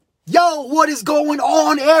Yo, what is going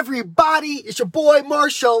on, everybody? It's your boy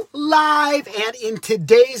Marshall live, and in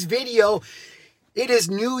today's video, it is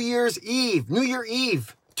New Year's Eve,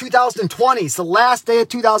 2020. It's the last day of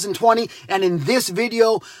 2020, and in this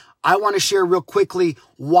video, I want to share real quickly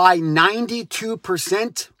why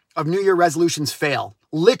 92% of New Year resolutions fail,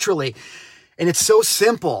 literally, and it's so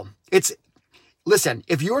simple. Listen,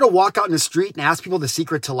 if you were to walk out in the street and ask people the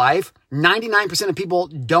secret to life, 99% of people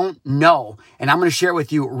don't know. And I'm going to share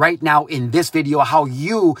with you right now in this video how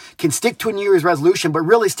you can stick to a New Year's resolution, but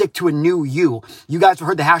really stick to a new you. You guys have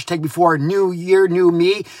heard the hashtag before, new year, new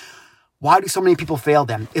me. Why do so many people fail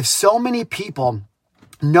then? If so many people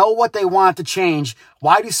know what they want to change,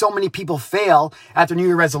 why do so many people fail at their New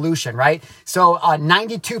Year resolution, right? So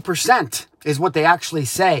 92% is what they actually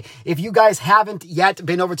say. If you guys haven't yet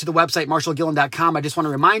been over to the website, MarshallGillen.com, I just want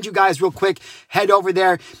to remind you guys real quick, head over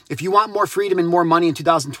there. If you want more freedom and more money in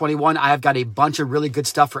 2021, I have got a bunch of really good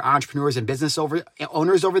stuff for entrepreneurs and business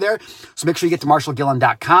owners over there. So make sure you get to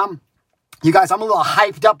MarshallGillen.com. You guys, I'm a little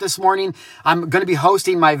hyped up this morning. I'm going to be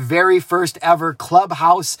hosting my very first ever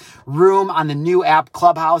Clubhouse room on the new app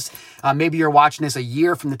Clubhouse. Maybe you're watching this a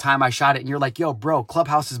year from the time I shot it and you're like, yo, bro,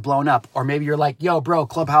 Clubhouse is blown up. Or maybe you're like, yo, bro,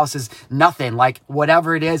 Clubhouse is nothing. Like,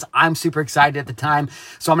 whatever it is, I'm super excited at the time.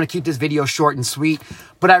 So I'm going to keep this video short and sweet.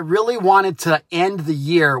 But I really wanted to end the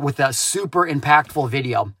year with a super impactful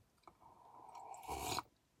video.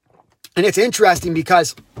 And it's interesting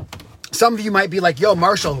because some of you might be like, yo,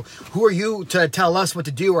 Marshall, who are you to tell us what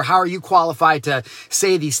to do, or how are you qualified to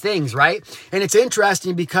say these things, right? And it's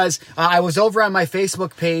interesting because I was over on my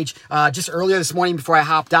Facebook page just earlier this morning before I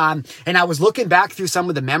hopped on, and I was looking back through some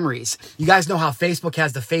of the memories. You guys know how Facebook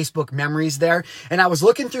has the Facebook memories there. And I was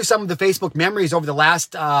looking through some of the Facebook memories over the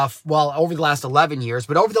last, over the last 11 years,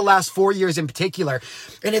 but over the last 4 years in particular.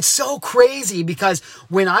 And it's so crazy because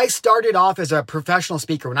when I started off as a professional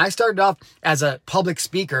speaker, when I started off as a public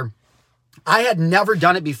speaker, I had never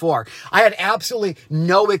done it before. I had absolutely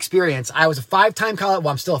no experience. I was a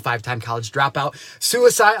I'm still a five-time college dropout,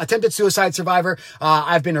 attempted suicide survivor.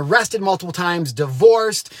 I've been arrested multiple times,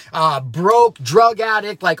 divorced, broke, drug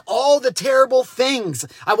addict, like all the terrible things.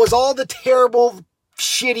 I was all the terrible,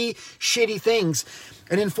 shitty things.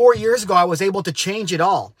 And then 4 years ago, I was able to change it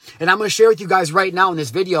all. And I'm going to share with you guys right now in this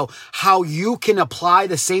video how you can apply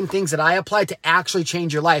the same things that I applied to actually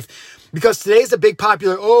change your life. Because today's a big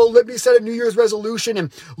popular, let me set a New Year's resolution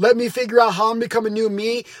and let me figure out how I'm become a new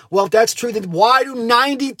me. Well, if that's true, then why do over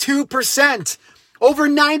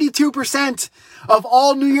 92% of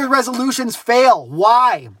all New Year's resolutions fail?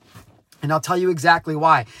 Why? And I'll tell you exactly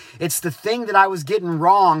why. It's the thing that I was getting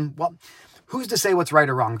wrong. Well, who's to say what's right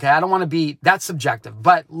or wrong? Okay, I don't want to be that subjective,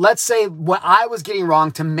 but let's say what I was getting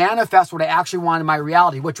wrong to manifest what I actually wanted in my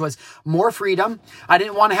reality, which was more freedom. I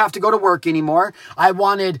didn't want to have to go to work anymore. I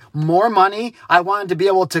wanted more money. I wanted to be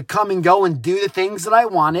able to come and go and do the things that I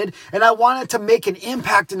wanted. And I wanted to make an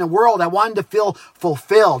impact in the world. I wanted to feel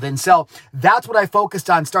fulfilled. And so that's what I focused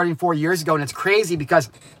on starting 4 years ago. And it's crazy because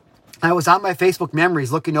I was on my Facebook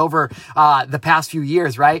memories looking over the past few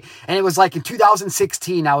years, right? And it was like in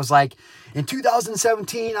 2016, I was like, in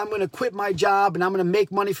 2017, I'm going to quit my job and I'm going to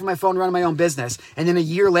make money from my phone, run my own business. And then a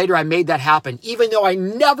year later, I made that happen, even though I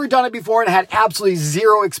never done it before and I had absolutely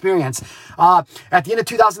zero experience. At the end of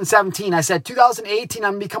 2017, I said, 2018,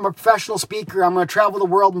 I'm going to become a professional speaker. I'm going to travel the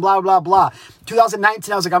world and blah, blah, blah.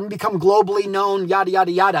 2019, I was like, I'm going to become globally known, yada,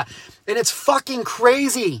 yada, yada. And it's fucking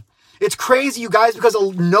crazy. It's crazy, you guys, because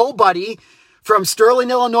nobody from Sterling,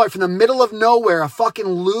 Illinois, from the middle of nowhere, a fucking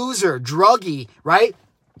loser, druggie, right,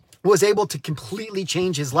 was able to completely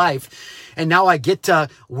change his life. And now I get to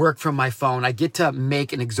work from my phone. I get to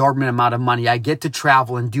make an exorbitant amount of money. I get to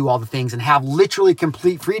travel and do all the things and have literally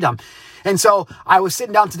complete freedom. And so I was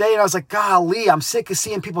sitting down today and I was like, golly, I'm sick of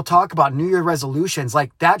seeing people talk about New Year resolutions.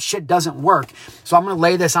 Like, that shit doesn't work. So I'm going to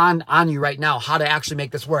lay this on you right now, how to actually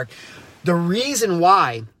make this work. The reason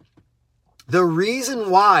why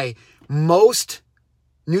most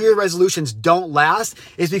New Year resolutions don't last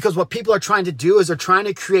is because what people are trying to do is they're trying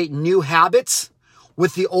to create new habits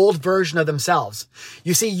with the old version of themselves.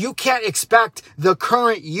 You see, you can't expect the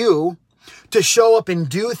current you to show up and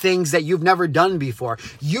do things that you've never done before.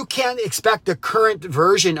 You can't expect the current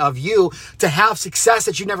version of you to have success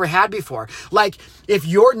that you never had before. Like, if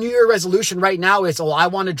your New Year resolution right now is, I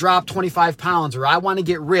want to drop 25 pounds, or I want to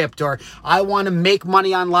get ripped, or I want to make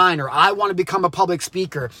money online, or I want to become a public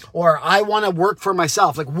speaker, or I want to work for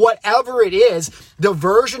myself, like whatever it is, the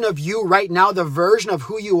version of you right now, the version of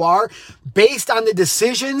who you are based on the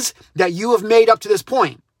decisions that you have made up to this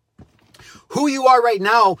point. Who you are right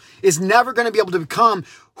now is never going to be able to become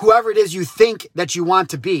whoever it is you think that you want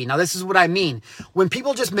to be. Now, this is what I mean. When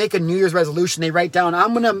people just make a New Year's resolution, they write down,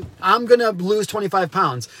 I'm gonna lose 25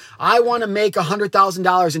 pounds. I want to make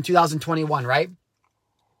 $100,000 in 2021, right?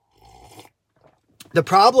 The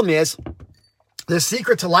problem is, the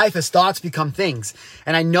secret to life is thoughts become things.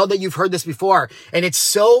 And I know that you've heard this before. And it's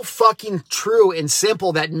so fucking true and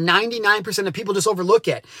simple that 99% of people just overlook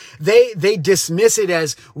it. They dismiss it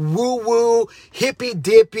as woo-woo,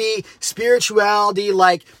 hippy-dippy, spirituality,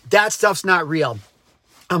 like that stuff's not real.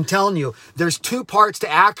 I'm telling you, there's two parts to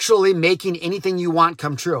actually making anything you want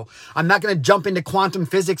come true. I'm not going to jump into quantum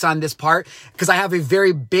physics on this part because I have a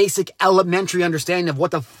very basic elementary understanding of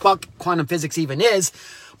what the fuck quantum physics even is.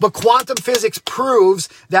 But quantum physics proves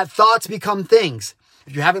that thoughts become things.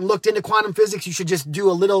 If you haven't looked into quantum physics, you should just do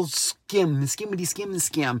a little skim,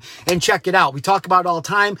 and check it out. We talk about it all the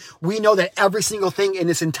time. We know that every single thing in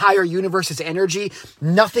this entire universe is energy.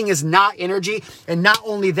 Nothing is not energy. And not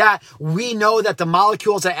only that, we know that the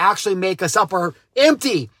molecules that actually make us up are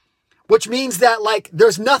empty, which means that like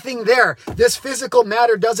there's nothing there. This physical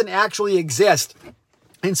matter doesn't actually exist.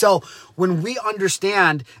 And so when we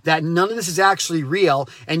understand that none of this is actually real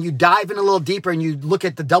and you dive in a little deeper and you look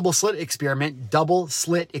at the double slit experiment,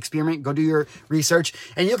 go do your research,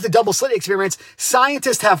 and you look at the double slit experiments,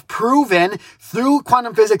 scientists have proven through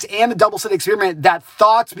quantum physics and the double slit experiment that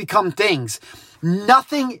thoughts become things.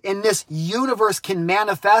 Nothing in this universe can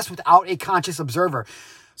manifest without a conscious observer.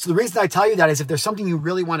 So the reason I tell you that is if there's something you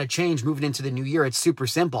really want to change moving into the new year, it's super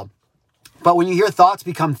simple. But when you hear thoughts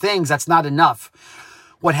become things, that's not enough.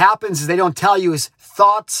 What happens is they don't tell you is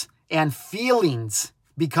thoughts and feelings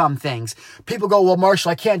become things. People go, well,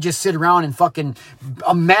 Marshall, I can't just sit around and fucking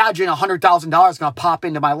imagine $100,000 going to pop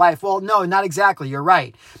into my life. Well, no, not exactly. You're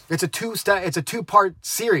right. It's a two-part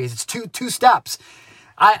series. It's two steps.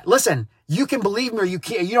 Listen, you can believe me or you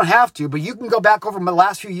can't. You don't have to, but you can go back over the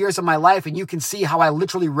last few years of my life and you can see how I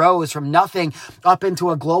literally rose from nothing up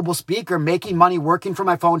into a global speaker, making money, working for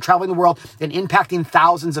my phone, traveling the world, and impacting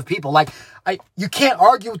thousands of people. You can't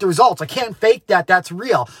argue with the results. I can't fake that. That's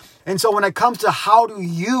real. And so when it comes to how do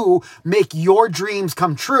you make your dreams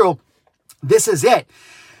come true, this is it.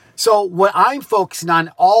 So what I'm focusing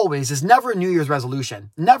on always is never a New Year's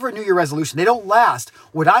resolution. Never a New Year resolution. They don't last.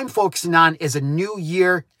 What I'm focusing on is a New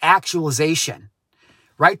Year actualization.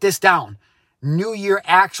 Write this down. New Year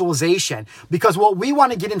actualization. Because what we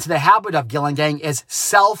want to get into the habit of, Gillen Gang, is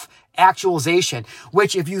self-actualization,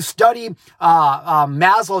 which if you study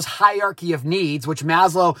Maslow's hierarchy of needs, which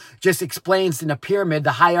Maslow just explains in a pyramid,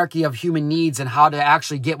 the hierarchy of human needs and how to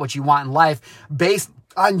actually get what you want in life based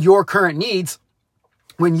on your current needs.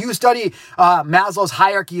 When you study Maslow's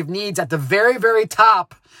hierarchy of needs, at the very, very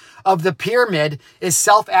top of the pyramid is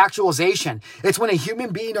self-actualization. It's when a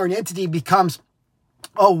human being or an entity becomes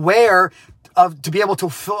aware of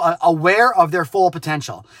their full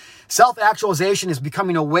potential. Self-actualization is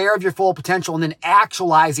becoming aware of your full potential and then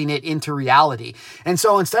actualizing it into reality. And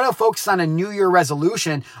so instead of focusing on a New Year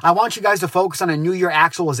resolution, I want you guys to focus on a New Year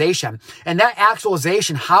actualization. And that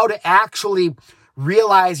actualization, how to actually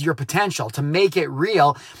realize your potential, to make it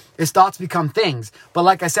real, is thoughts become things. But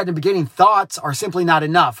like I said in the beginning, thoughts are simply not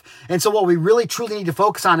enough. And so what we really truly need to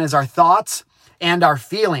focus on is our thoughts and our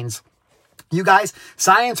feelings. You guys,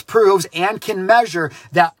 science proves and can measure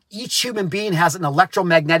that each human being has an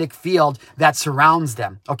electromagnetic field that surrounds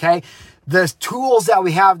them, okay? The tools that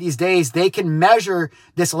we have these days, they can measure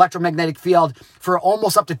this electromagnetic field for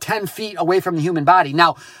almost up to 10 feet away from the human body.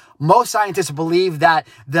 Now, most scientists believe that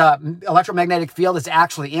the electromagnetic field is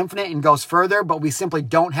actually infinite and goes further, but we simply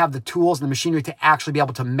don't have the tools and the machinery to actually be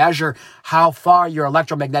able to measure how far your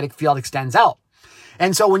electromagnetic field extends out.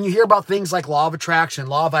 And so when you hear about things like law of attraction,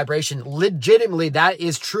 law of vibration, legitimately that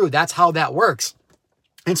is true. That's how that works.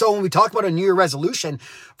 And so when we talk about a New Year resolution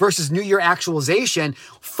versus New Year actualization,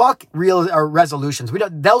 fuck real resolutions.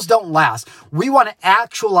 Those don't last. We want to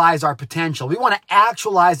actualize our potential. We want to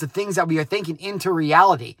actualize the things that we are thinking into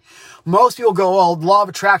reality. Most people go, oh, law of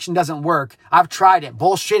attraction doesn't work. I've tried it.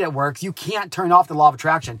 Bullshit, it works. You can't turn off the law of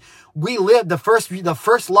attraction. We live, the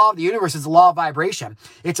first law of the universe is the law of vibration.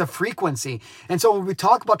 It's a frequency. And so when we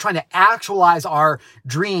talk about trying to actualize our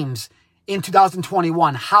dreams in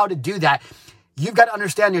 2021, how to do that, you've got to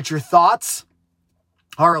understand that your thoughts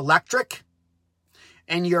are electric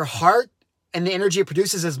and your heart and the energy it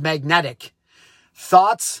produces is magnetic.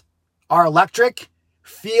 Thoughts are electric.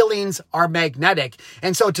 Feelings are magnetic.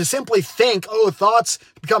 And so to simply think, oh, thoughts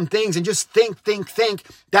become things and just think,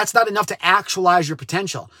 that's not enough to actualize your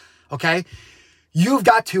potential. Okay? You've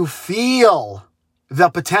got to feel the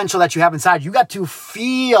potential that you have inside. You got to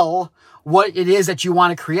feel what it is that you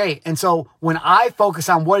want to create. And so when I focus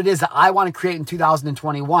on what it is that I want to create in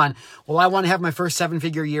 2021, well, I want to have my first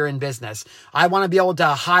 7-figure year in business. I want to be able to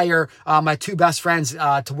hire my 2 best friends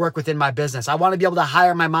to work within my business. I want to be able to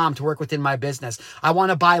hire my mom to work within my business. I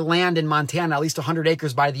want to buy land in Montana, at least 100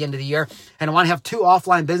 acres by the end of the year. And I want to have 2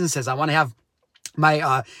 offline businesses. I want to have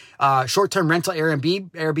my short-term rental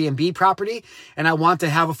Airbnb property, and I want to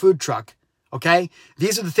have a food truck. Okay.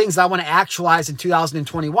 These are the things that I want to actualize in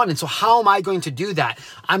 2021. And so how am I going to do that?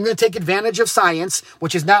 I'm going to take advantage of science,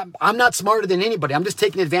 which is I'm not smarter than anybody. I'm just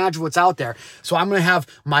taking advantage of what's out there. So I'm going to have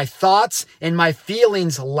my thoughts and my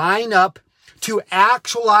feelings line up to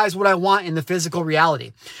actualize what I want in the physical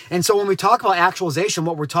reality. And so when we talk about actualization,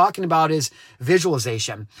 what we're talking about is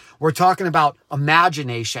visualization. We're talking about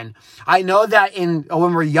imagination. I know that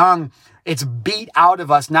when we're young, it's beat out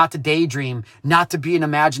of us not to daydream, not to be an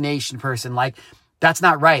imagination person. Like, that's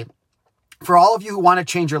not right. For all of you who want to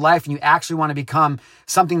change your life and you actually want to become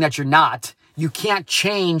something that you're not, you can't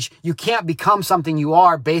become something you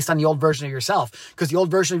are based on the old version of yourself, because the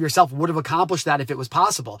old version of yourself would have accomplished that if it was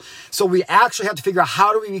possible. So we actually have to figure out,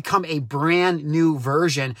 how do we become a brand new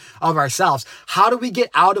version of ourselves? How do we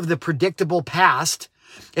get out of the predictable past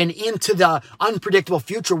and into the unpredictable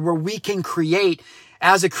future where we can create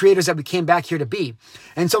as the creators that we came back here to be?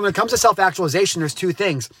 And so when it comes to self-actualization, there's 2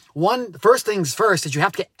 things. First things first is you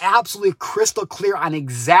have to get absolutely crystal clear on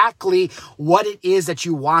exactly what it is that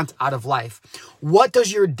you want out of life. What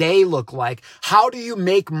does your day look like? How do you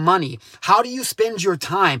make money? How do you spend your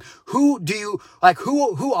time? Who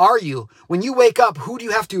are you? When you wake up, who do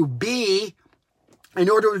you have to be in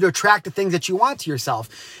order to attract the things that you want to yourself?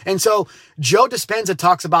 And so Joe Dispenza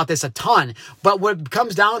talks about this a ton, but what it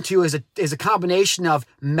comes down to is a combination of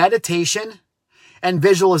meditation and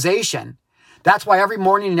visualization. That's why every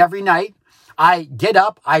morning and every night I get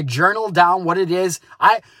up, I journal down what it is.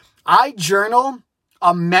 I journal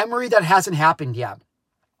a memory that hasn't happened yet.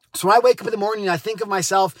 So when I wake up in the morning and I think of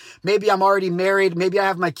myself, maybe I'm already married, maybe I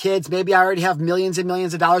have my kids, maybe I already have millions and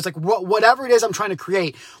millions of dollars, like whatever it is I'm trying to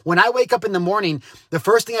create. When I wake up in the morning, the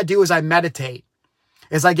first thing I do is I meditate.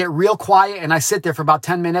 I get real quiet and I sit there for about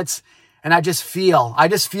 10 minutes and I just be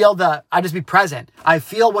present. I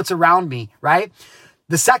feel what's around me, right?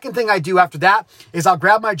 The second thing I do after that is I'll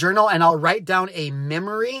grab my journal and I'll write down a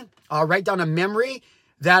memory.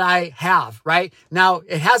 That I have, right? Now,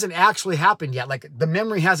 it hasn't actually happened yet. Like, the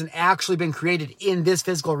memory hasn't actually been created in this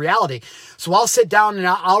physical reality. So I'll sit down and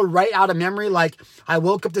I'll write out a memory like, I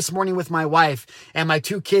woke up this morning with my wife and my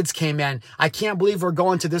 2 kids came in. I can't believe we're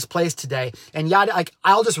going to this place today. And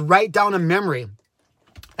I'll just write down a memory.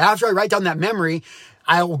 After I write down that memory,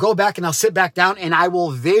 I will go back and I'll sit back down and I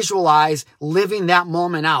will visualize living that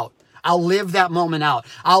moment out. I'll live that moment out.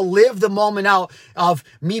 I'll live the moment out of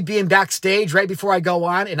me being backstage right before I go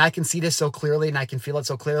on, and I can see this so clearly and I can feel it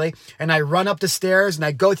so clearly. And I run up the stairs and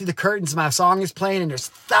I go through the curtains, my song is playing and there's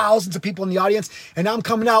thousands of people in the audience and I'm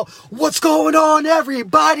coming out, what's going on,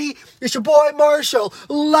 everybody? It's your boy Marshall,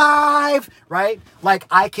 live, right? Like,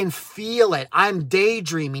 I can feel it. I'm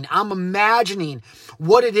daydreaming. I'm imagining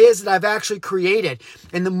what it is that I've actually created.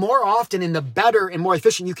 And the more often and the better and more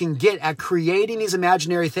efficient you can get at creating these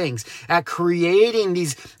imaginary things, at creating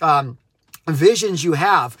these visions you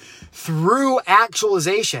have through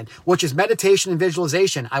actualization, which is meditation and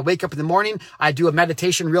visualization. I wake up in the morning, I do a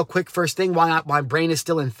meditation real quick first thing while my brain is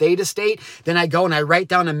still in theta state. Then I go and I write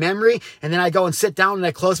down a memory, and then I go and sit down and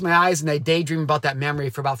I close my eyes and I daydream about that memory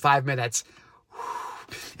for about 5 minutes.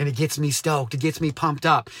 And it gets me stoked. It gets me pumped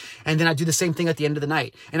up. And then I do the same thing at the end of the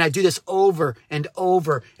night. And I do this over and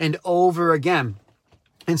over and over again.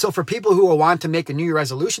 And so for people who want to make a New Year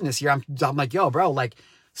resolution this year, I'm like, yo, bro, like,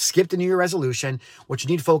 skip the New Year resolution. What you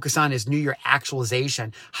need to focus on is New Year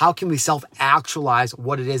actualization. How can we self-actualize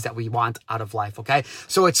what it is that we want out of life, okay?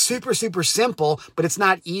 So it's super, super simple, but it's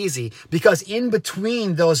not easy, because in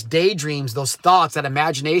between those daydreams, those thoughts, that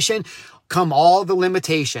imagination, come all the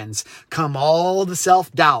limitations, come all the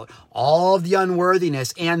self-doubt, all the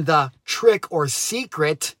unworthiness, and the trick or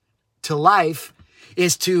secret to life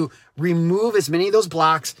is to remove as many of those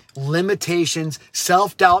blocks, limitations,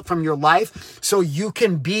 self-doubt from your life so you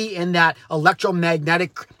can be in that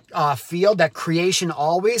electromagnetic field, that creation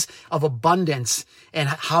always of abundance, and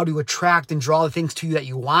how to attract and draw the things to you that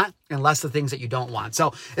you want and less the things that you don't want.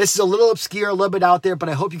 So this is a little obscure, a little bit out there, but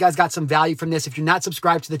I hope you guys got some value from this. If you're not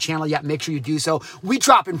subscribed to the channel yet, make sure you do so. We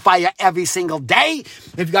drop in fire every single day.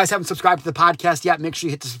 If you guys haven't subscribed to the podcast yet, make sure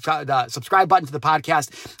you hit the subscribe button to the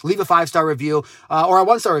podcast, leave a 5-star review or a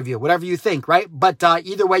 1-star review, whatever you think, right? But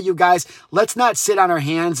either way, you guys, let's not sit on our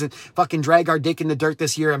hands and fucking drag our dick in the dirt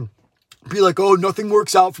this year and be like, oh, nothing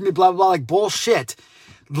works out for me, blah, blah, blah, like bullshit.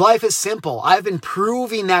 Life is simple. I've been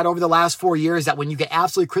proving that over the last 4 years, that when you get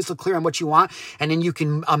absolutely crystal clear on what you want, and then you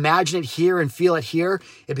can imagine it here and feel it here,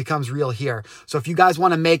 it becomes real here. So if you guys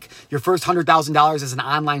want to make your first $100,000 as an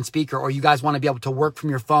online speaker, or you guys want to be able to work from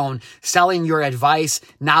your phone, selling your advice,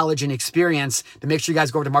 knowledge, and experience, then make sure you guys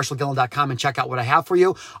go over to MarshalGillen.com and check out what I have for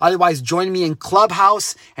you. Otherwise, join me in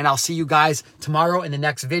Clubhouse, and I'll see you guys tomorrow in the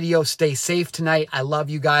next video. Stay safe tonight. I love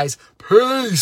you guys. Peace.